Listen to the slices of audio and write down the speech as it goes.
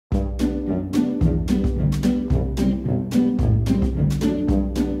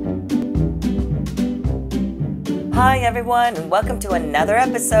Hi everyone, and welcome to another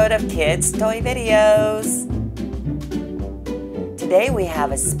episode of Kids Toy Videos. Today we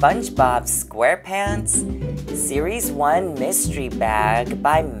have a SpongeBob SquarePants Series 1 Mystery Bag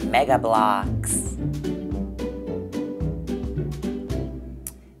by MEGA BLOKS.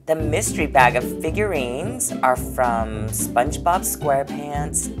 The mystery bag of figurines are from SpongeBob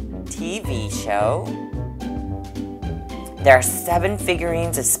SquarePants TV show. There are 7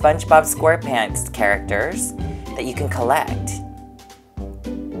 figurines of SpongeBob SquarePants characters that you can collect.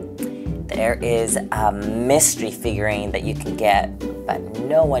 There is a mystery figurine that you can get, but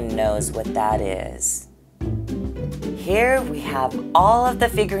no one knows what that is. Here we have all of the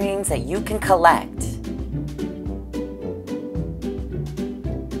figurines that you can collect.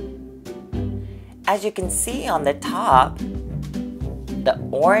 As you can see on the top, the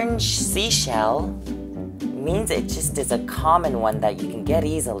orange seashell means it just is a common one that you can get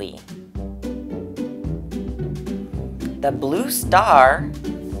easily. The blue star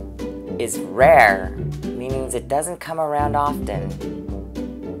is rare, meaning it doesn't come around often.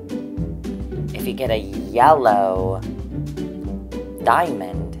 If you get a yellow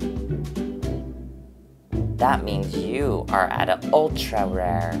diamond, that means you are at an ultra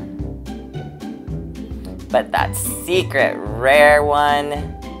rare. But that secret rare one,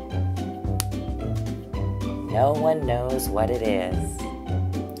 no one knows what it is.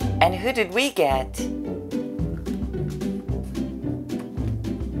 And who did we get?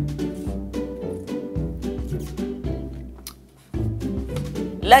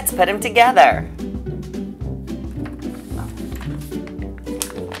 Let's put them together.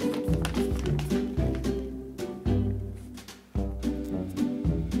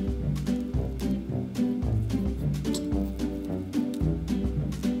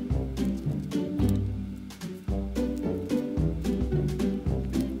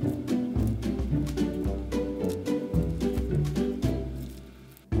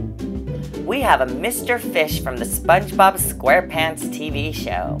 We have a Mr. Fish from the SpongeBob SquarePants TV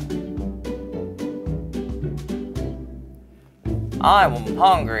show. I'm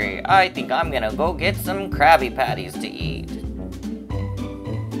hungry. I think I'm gonna go get some Krabby Patties to eat.